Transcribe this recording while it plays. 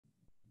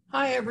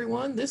Hi,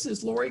 everyone. This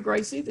is Lori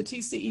Gracie, the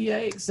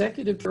TCEA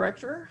Executive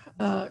Director,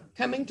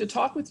 coming to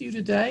talk with you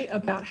today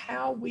about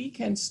how we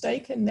can stay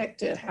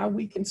connected, how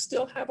we can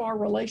still have our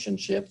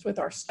relationships with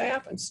our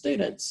staff and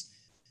students,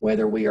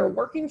 whether we are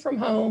working from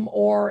home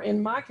or, in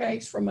my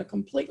case, from a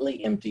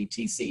completely empty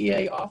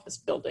TCEA office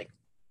building.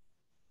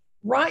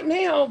 Right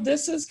now,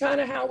 this is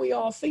kind of how we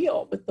all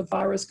feel with the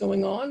virus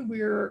going on.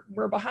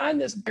 We're behind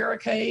this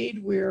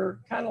barricade. We're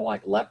kind of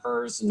like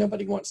lepers.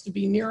 Nobody wants to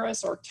be near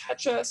us or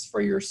touch us.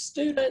 For your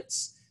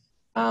students,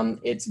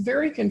 it's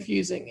very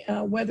confusing.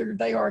 Whether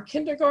they are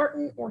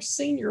kindergarten or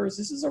seniors,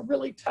 this is a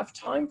really tough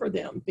time for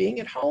them. Being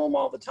at home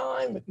all the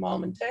time with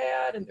mom and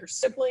dad and their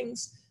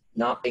siblings,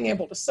 not being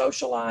able to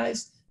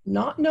socialize,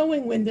 not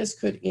knowing when this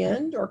could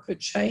end or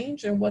could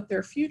change and what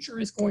their future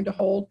is going to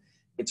hold.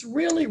 It's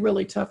really,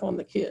 really tough on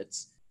the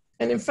kids.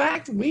 And in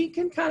fact, we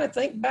can kind of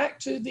think back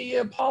to the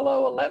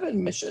Apollo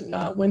 11 mission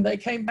when they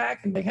came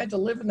back and they had to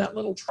live in that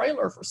little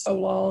trailer for so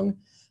long.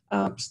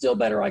 Still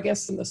better, I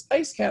guess, than the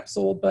space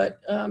capsule, but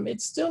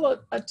it's still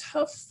a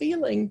tough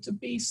feeling to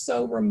be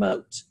so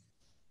remote.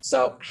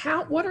 So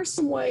what are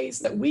some ways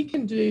that we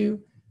can do,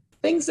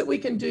 things that we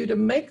can do to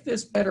make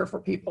this better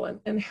for people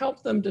and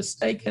help them to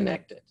stay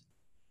connected?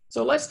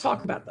 So let's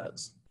talk about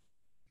those.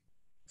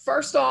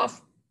 First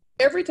off,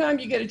 every time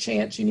you get a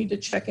chance, you need to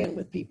check in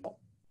with people.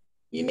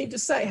 You need to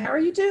say, how are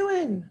you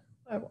doing?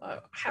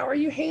 How are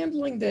you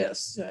handling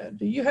this?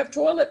 Do you have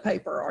toilet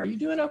paper? Are you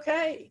doing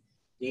okay?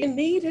 Do you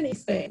need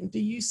anything?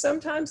 Do you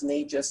sometimes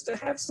need just to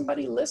have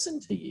somebody listen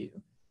to you?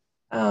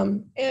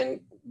 And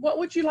what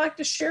would you like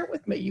to share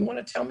with me? You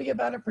want to tell me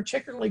about a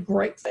particularly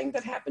great thing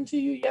that happened to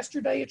you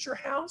yesterday at your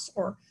house,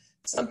 or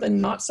something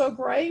not so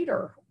great,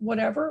 or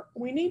whatever?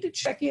 We need to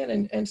check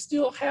in and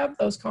still have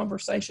those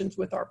conversations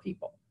with our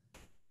people.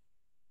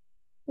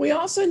 We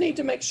also need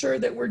to make sure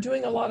that we're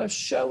doing a lot of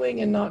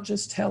showing and not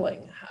just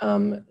telling.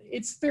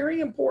 It's very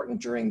important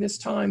during this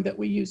time that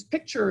we use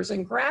pictures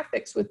and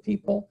graphics with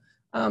people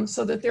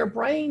so that their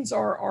brains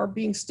are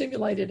being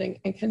stimulated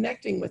and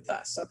connecting with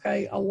us,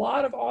 okay? A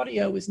lot of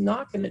audio is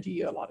not going to do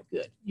you a lot of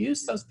good.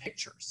 Use those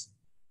pictures.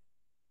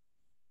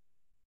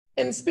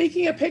 And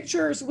speaking of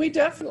pictures, we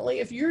definitely,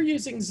 if you're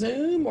using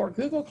Zoom or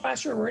Google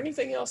Classroom or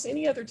anything else,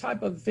 any other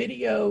type of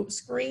video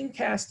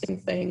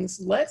screencasting things,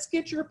 let's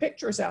get your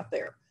pictures out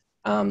there.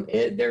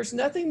 There's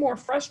nothing more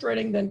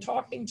frustrating than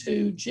talking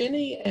to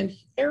Jenny and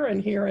Aaron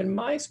here in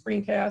my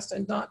screencast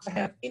and not to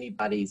have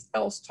anybody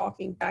else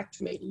talking back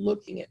to me,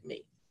 looking at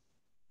me.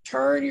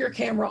 Turn your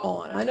camera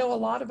on. I know a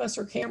lot of us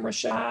are camera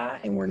shy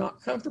and we're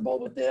not comfortable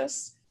with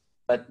this,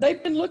 but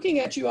they've been looking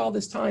at you all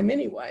this time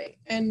anyway,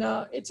 and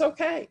it's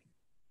okay.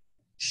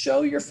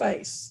 Show your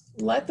face.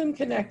 Let them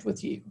connect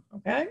with you,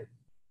 okay?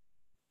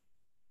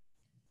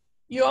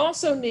 You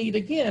also need,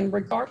 again,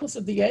 regardless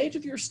of the age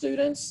of your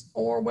students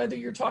or whether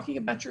you're talking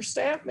about your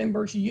staff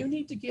members, you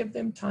need to give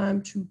them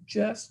time to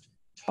just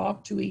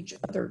talk to each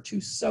other, to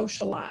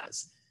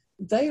socialize.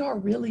 They are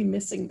really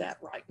missing that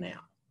right now,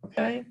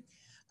 okay?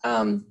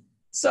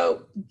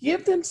 So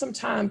give them some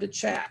time to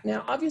chat.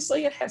 Now,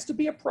 obviously, it has to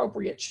be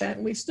appropriate chat,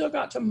 and we've still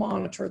got to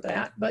monitor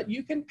that, but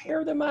you can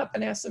pair them up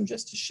and ask them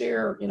just to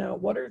share, you know,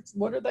 what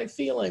are they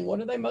feeling? What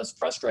are they most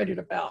frustrated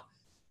about?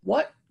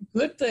 What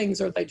good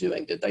things are they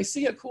doing? Did they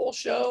see a cool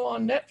show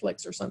on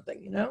Netflix or something,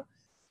 you know?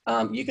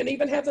 You can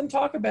even have them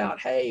talk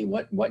about, hey,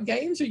 what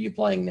games are you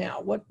playing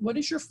now? What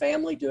is your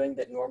family doing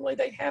that normally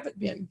they haven't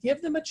been?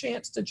 Give them a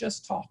chance to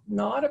just talk,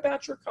 not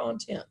about your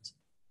content,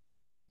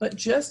 but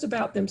just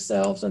about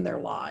themselves and their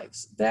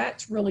lives.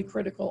 That's really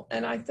critical.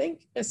 And I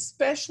think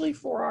especially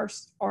for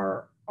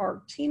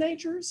our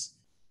teenagers,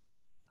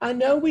 I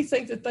know we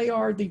think that they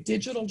are the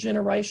digital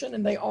generation,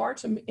 and they are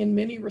in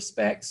many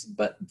respects,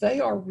 but they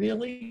are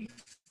really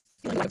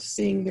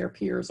seeing their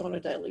peers on a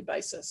daily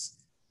basis.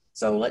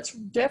 So let's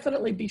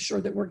definitely be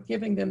sure that we're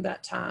giving them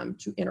that time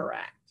to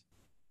interact.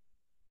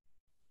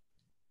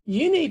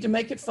 You need to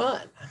make it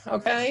fun,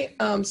 okay?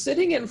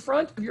 Sitting in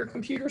front of your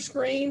computer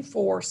screen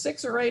for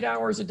 6 or 8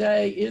 hours a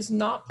day is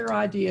not their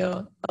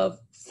idea of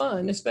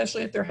fun,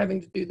 especially if they're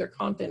having to do their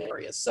content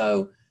areas.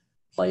 So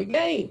play a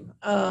game.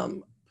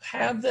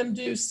 Have them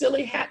do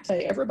silly hat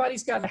day.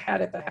 Everybody's got a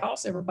hat at the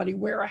house. Everybody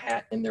wear a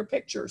hat in their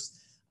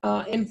pictures.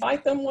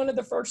 Invite them one of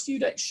the first few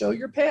days. Show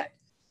your pet.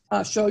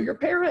 Show your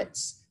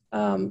parents.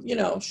 You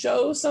know,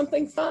 show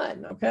something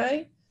fun,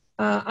 okay?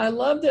 I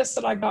love this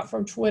that I got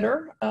from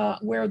Twitter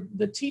where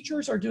the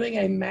teachers are doing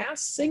a mass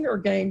singer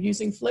game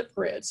using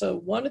Flipgrid. So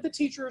one of the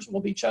teachers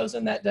will be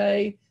chosen that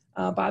day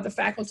by the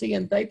faculty,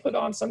 and they put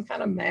on some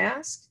kind of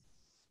mask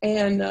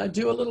and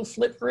do a little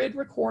Flipgrid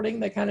recording.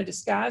 They kind of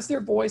disguise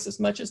their voice as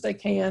much as they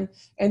can.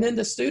 And then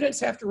the students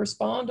have to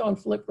respond on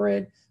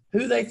Flipgrid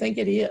who they think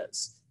it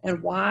is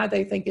and why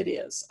they think it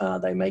is.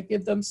 They may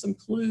give them some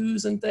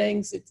clues and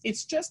things.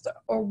 It's just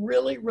a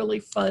really,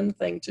 really fun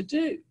thing to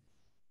do.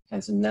 It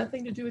has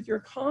nothing to do with your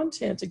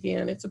content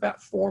again. It's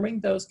about forming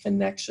those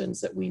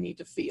connections that we need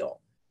to feel.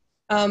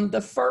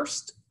 The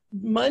first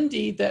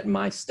Monday that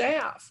my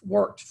staff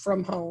worked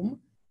from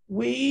home,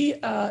 We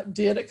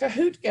did a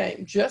Kahoot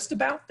game just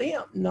about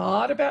them,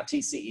 not about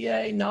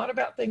TCEA, not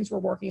about things we're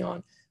working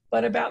on,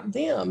 but about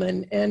them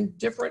and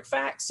different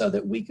facts so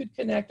that we could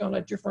connect on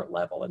a different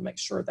level and make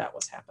sure that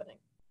was happening.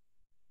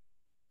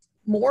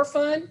 More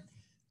fun,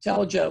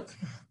 tell a joke.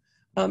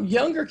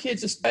 Younger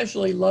kids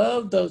especially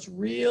love those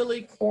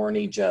really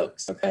corny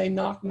jokes, okay?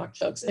 Knock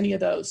jokes, any of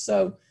those.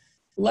 So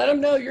let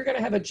them know you're going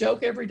to have a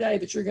joke every day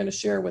that you're going to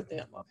share with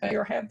them, okay?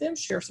 Or have them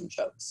share some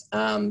jokes.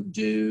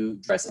 Do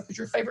dress up as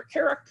your favorite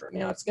character.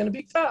 Now, it's going to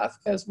be tough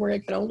because we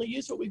can only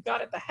use what we've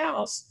got at the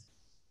house.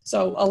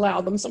 So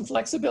allow them some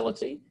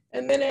flexibility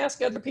and then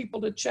ask other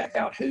people to check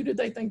out who do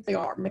they think they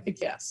are, make a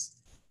guess.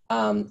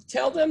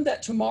 Tell them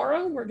that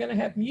tomorrow we're going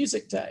to have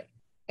music day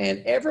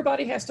and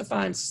everybody has to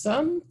find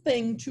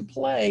something to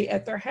play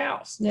at their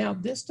house. Now,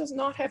 this does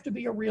not have to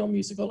be a real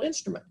musical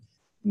instrument.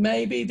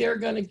 Maybe they're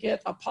going to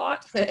get a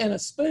pot and a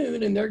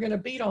spoon and they're going to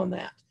beat on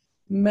that.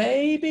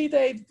 Maybe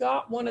they've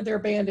got one of their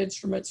band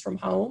instruments from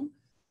home.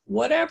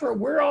 Whatever,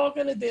 we're all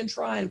going to then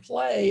try and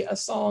play a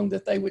song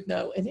that they would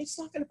know. And it's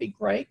not going to be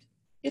great.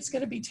 It's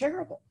going to be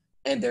terrible.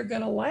 And they're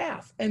going to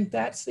laugh. And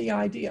that's the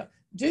idea.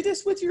 Do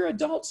this with your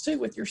adults too,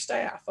 with your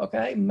staff,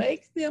 okay?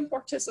 Make them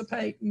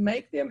participate.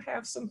 Make them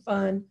have some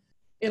fun.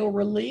 It'll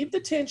relieve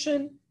the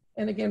tension.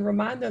 And again,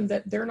 remind them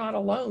that they're not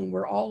alone.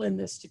 We're all in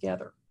this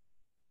together.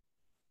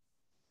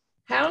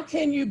 How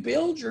can you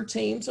build your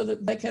team so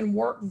that they can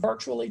work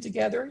virtually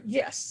together?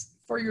 Yes,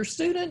 for your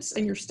students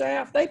and your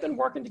staff, they've been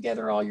working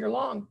together all year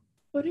long,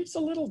 but it's a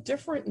little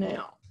different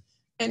now.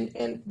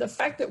 And the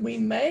fact that we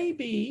may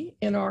be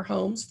in our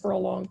homes for a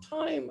long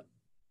time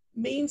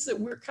means that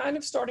we're kind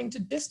of starting to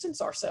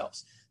distance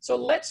ourselves. So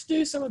let's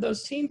do some of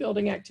those team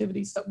building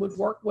activities that would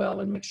work well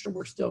and make sure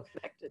we're still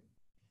connected.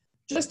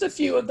 Just a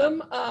few of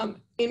them.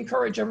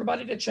 Encourage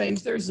everybody to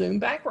change their Zoom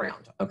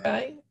background,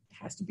 okay? It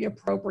has to be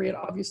appropriate,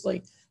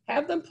 obviously.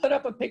 Have them put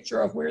up a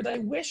picture of where they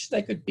wish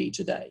they could be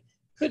today.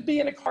 Could be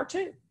in a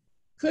cartoon,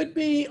 could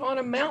be on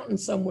a mountain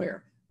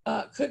somewhere,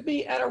 could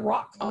be at a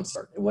rock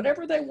concert,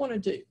 whatever they want to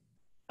do.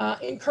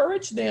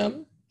 Encourage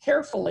them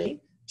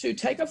carefully to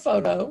take a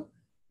photo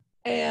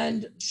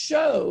and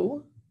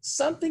show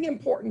something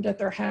important at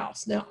their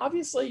house. Now,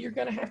 obviously, you're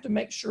going to have to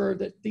make sure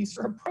that these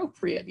are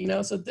appropriate, you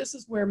know, so this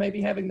is where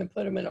maybe having them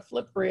put them in a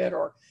Flipgrid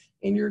or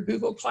in your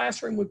Google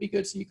Classroom would be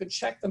good so you can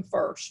check them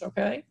first,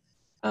 okay?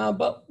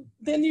 But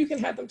then you can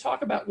have them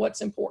talk about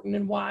what's important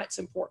and why it's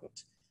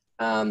important.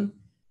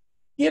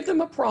 Give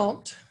them a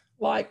prompt,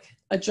 like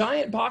a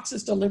giant box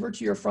is delivered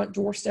to your front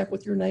doorstep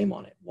with your name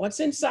on it. What's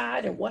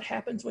inside and what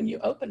happens when you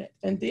open it?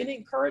 And then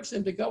encourage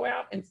them to go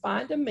out and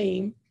find a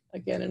meme,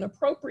 again, an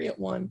appropriate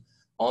one,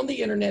 on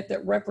the internet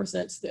that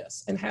represents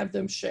this and have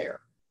them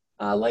share.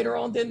 Later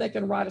on, then they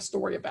can write a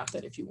story about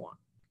that if you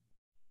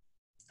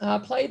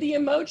want. Play the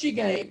emoji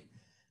game.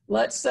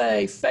 Let's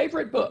say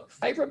favorite book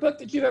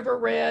that you've ever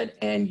read,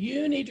 and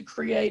you need to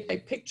create a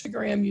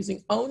pictogram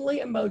using only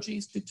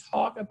emojis to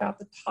talk about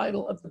the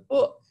title of the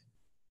book.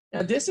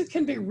 Now this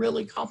can be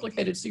really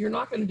complicated, so you're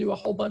not going to do a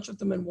whole bunch of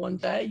them in one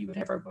day. You would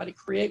have everybody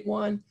create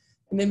one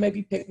and then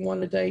maybe pick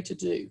one a day to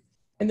do.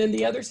 And then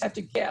the others have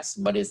to guess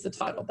what is the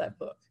title of that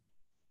book.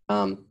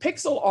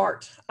 Pixel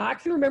art. I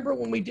can remember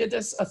when we did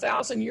this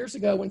 1,000 years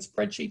ago when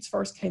spreadsheets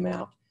first came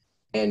out.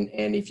 And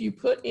if you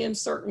put in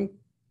certain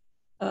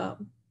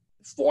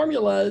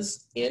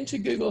formulas into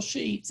Google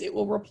Sheets, it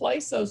will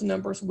replace those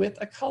numbers with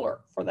a color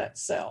for that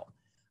cell.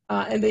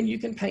 And then you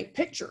can paint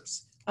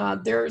pictures.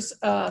 There's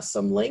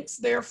some links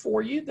there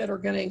for you that are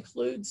going to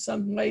include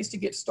some ways to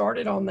get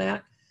started on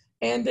that.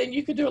 And then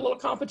you could do a little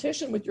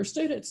competition with your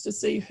students to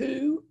see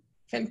who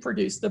can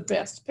produce the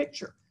best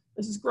picture.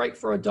 This is great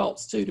for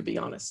adults too, to be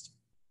honest.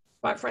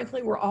 Quite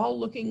frankly, we're all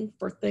looking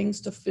for things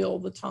to fill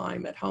the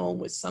time at home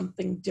with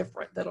something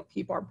different that'll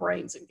keep our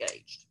brains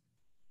engaged.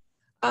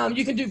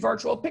 You can do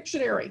virtual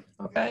Pictionary,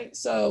 okay?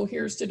 So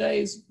here's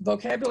today's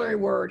vocabulary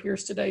word,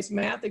 here's today's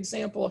math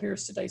example,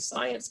 here's today's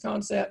science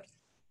concept.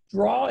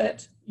 Draw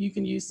it. You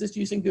can use this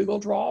using Google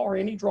Draw or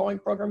any drawing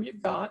program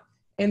you've got,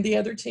 and the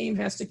other team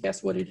has to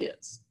guess what it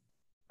is.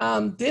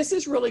 This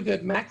is really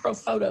good, macro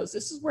photos.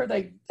 This is where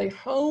they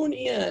hone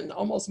in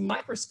almost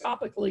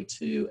microscopically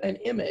to an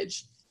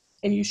image,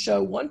 and you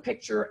show one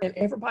picture and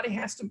everybody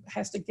has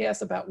to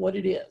guess about what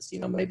it is. You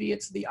know, maybe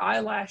it's the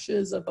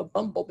eyelashes of a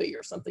bumblebee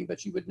or something,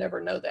 but you would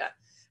never know that.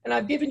 And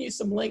I've given you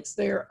some links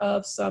there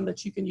of some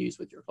that you can use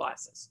with your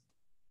classes.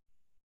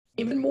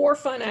 Even more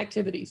fun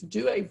activities.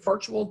 Do a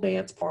virtual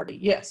dance party.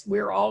 Yes,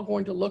 we're all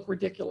going to look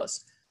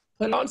ridiculous.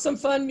 Put on some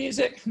fun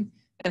music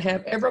and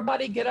have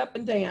everybody get up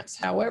and dance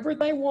however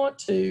they want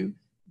to,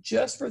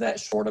 just for that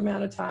short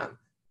amount of time.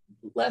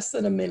 Less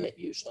than a minute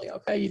usually,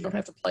 okay? You don't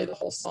have to play the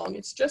whole song.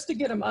 It's just to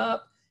get them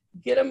up,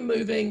 get them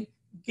moving,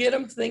 get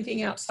them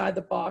thinking outside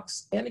the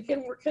box. And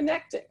again, we're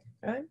connecting,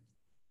 okay?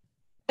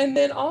 And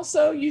then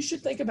also you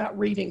should think about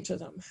reading to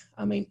them.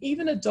 I mean,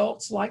 even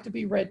adults like to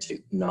be read to,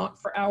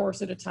 not for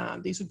hours at a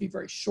time. These would be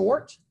very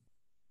short.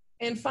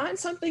 And find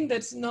something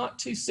that's not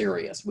too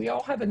serious. We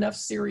all have enough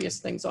serious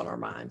things on our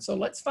mind. So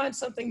let's find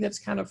something that's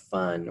kind of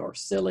fun or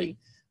silly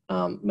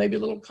maybe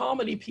little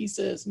comedy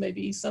pieces,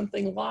 maybe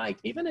something light,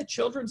 even a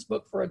children's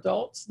book for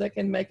adults that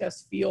can make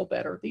us feel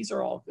better. These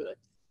are all good.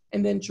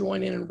 And then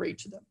join in and read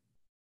to them.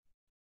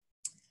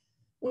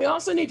 We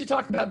also need to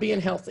talk about being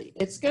healthy.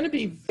 It's going to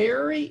be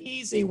very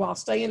easy while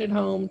staying at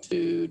home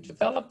to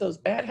develop those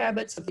bad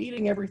habits of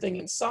eating everything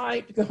in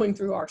sight, going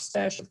through our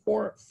stash of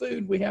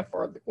food we have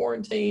for the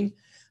quarantine,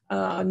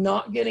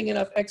 not getting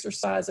enough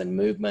exercise and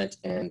movement,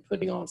 and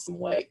putting on some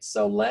weight.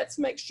 So let's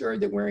make sure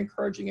that we're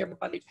encouraging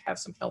everybody to have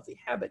some healthy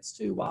habits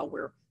too while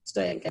we're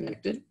staying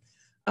connected.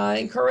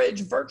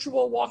 Encourage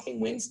virtual walking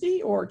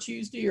Wednesday or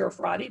Tuesday or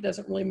Friday,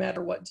 doesn't really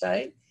matter what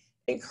day.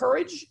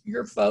 Encourage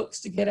your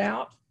folks to get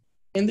out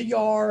in the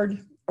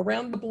yard,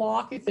 around the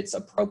block if it's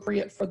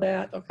appropriate for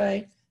that,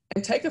 okay?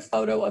 And take a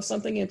photo of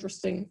something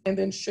interesting and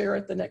then share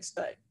it the next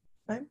day,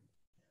 okay?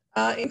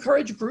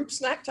 Encourage group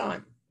snack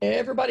time.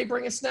 Everybody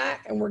bring a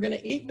snack and we're gonna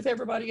eat with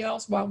everybody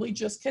else while we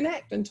just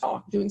connect and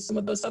talk, doing some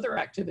of those other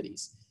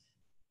activities.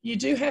 You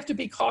do have to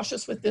be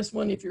cautious with this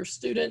one if your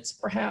students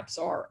perhaps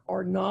are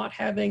not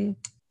having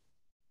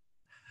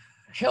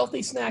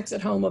healthy snacks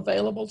at home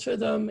available to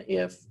them,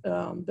 if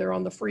they're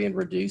on the free and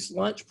reduced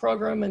lunch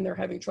program and they're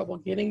having trouble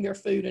getting their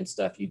food and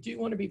stuff. You do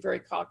want to be very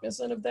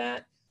cognizant of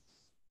that.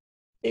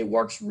 It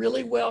works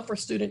really well for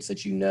students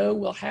that you know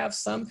will have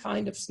some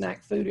kind of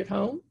snack food at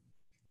home,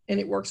 and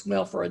it works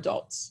well for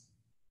adults.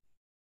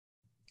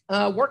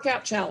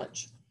 Workout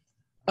challenge.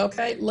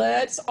 Okay,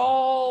 let's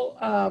all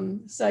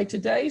say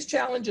today's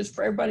challenge is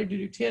for everybody to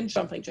do 10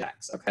 jumping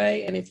jacks,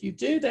 okay? And if you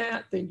do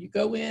that, then you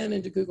go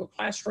into Google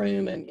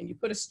Classroom and you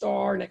put a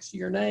star next to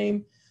your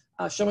name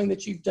showing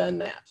that you've done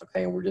that,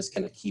 okay? And we're just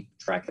gonna keep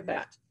track of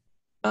that.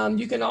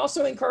 You can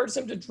also encourage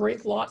them to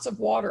drink lots of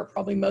water.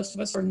 Probably most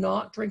of us are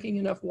not drinking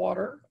enough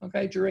water,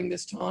 okay, during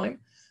this time.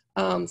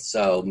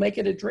 So make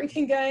it a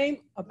drinking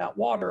game about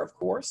water, of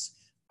course.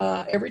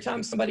 Every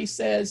time somebody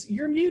says,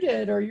 you're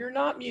muted or you're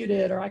not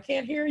muted or I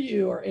can't hear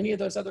you or any of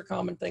those other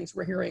common things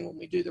we're hearing when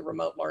we do the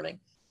remote learning.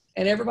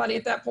 And everybody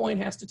at that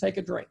point has to take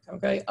a drink,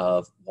 okay,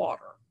 of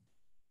water.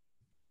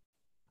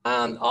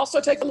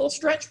 Also take a little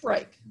stretch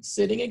break.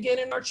 Sitting again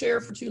in our chair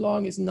for too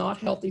long is not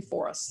healthy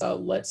for us. So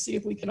let's see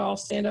if we can all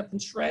stand up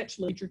and stretch,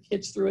 lead your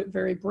kids through it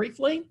very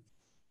briefly.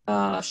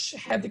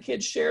 Have the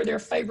kids share their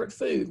favorite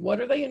food.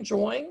 What are they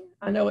enjoying?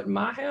 I know at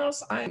my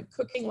house, I am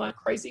cooking like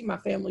crazy. My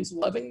family's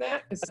loving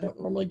that because I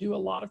don't normally do a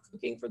lot of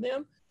cooking for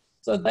them.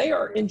 So they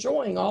are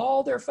enjoying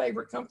all their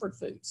favorite comfort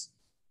foods.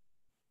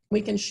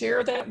 We can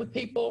share that with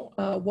people,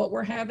 what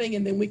we're having,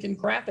 and then we can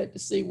graph it to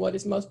see what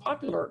is most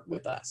popular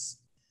with us.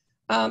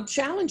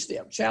 Challenge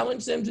them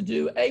to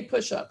do a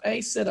push-up,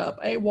 a sit-up,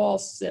 a wall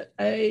sit,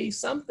 a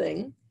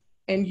something,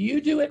 and you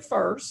do it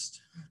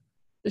first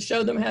to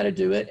show them how to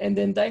do it, and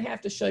then they have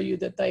to show you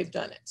that they've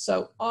done it.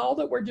 So all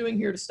that we're doing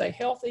here to stay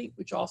healthy,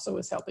 which also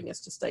is helping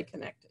us to stay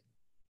connected.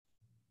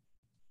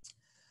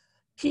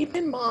 Keep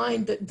in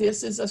mind that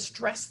this is a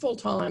stressful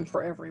time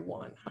for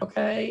everyone,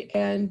 okay?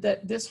 And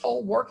that this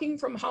whole working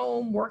from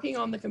home, working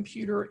on the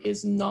computer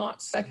is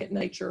not second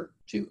nature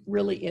to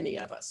really any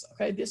of us,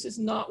 okay? This is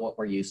not what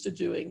we're used to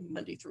doing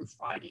Monday through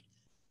Friday.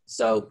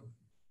 So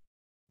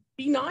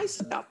be nice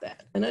about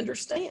that and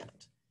understand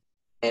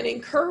and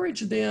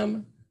encourage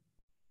them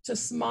to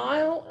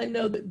smile and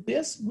know that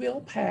this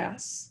will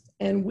pass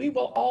and we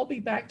will all be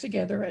back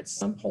together at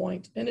some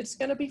point and it's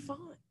going to be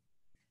fine.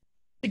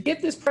 To get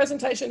this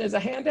presentation as a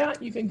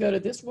handout, you can go to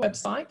this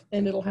website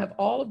and it'll have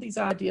all of these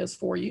ideas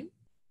for you.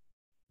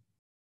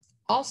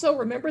 Also,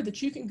 remember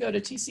that you can go to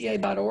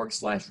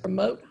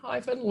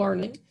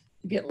tcea.org/remote-learning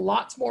to get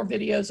lots more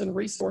videos and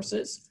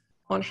resources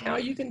on how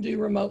you can do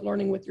remote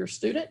learning with your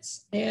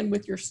students and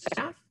with your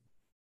staff.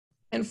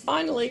 And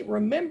finally,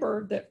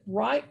 remember that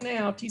right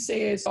now,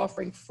 TCEA is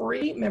offering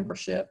free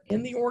membership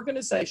in the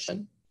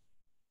organization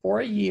for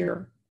a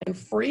year and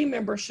free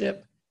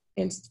membership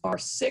in our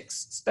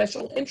 6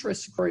 special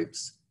interest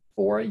groups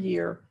for a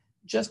year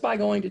just by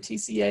going to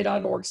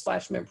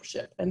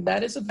tcea.org/membership. And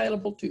that is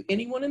available to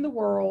anyone in the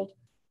world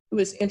who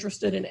is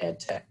interested in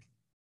ed tech.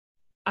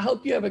 I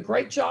hope you have a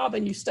great job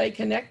and you stay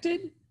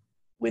connected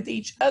with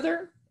each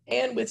other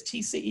and with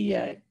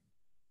TCEA.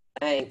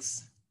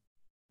 Thanks.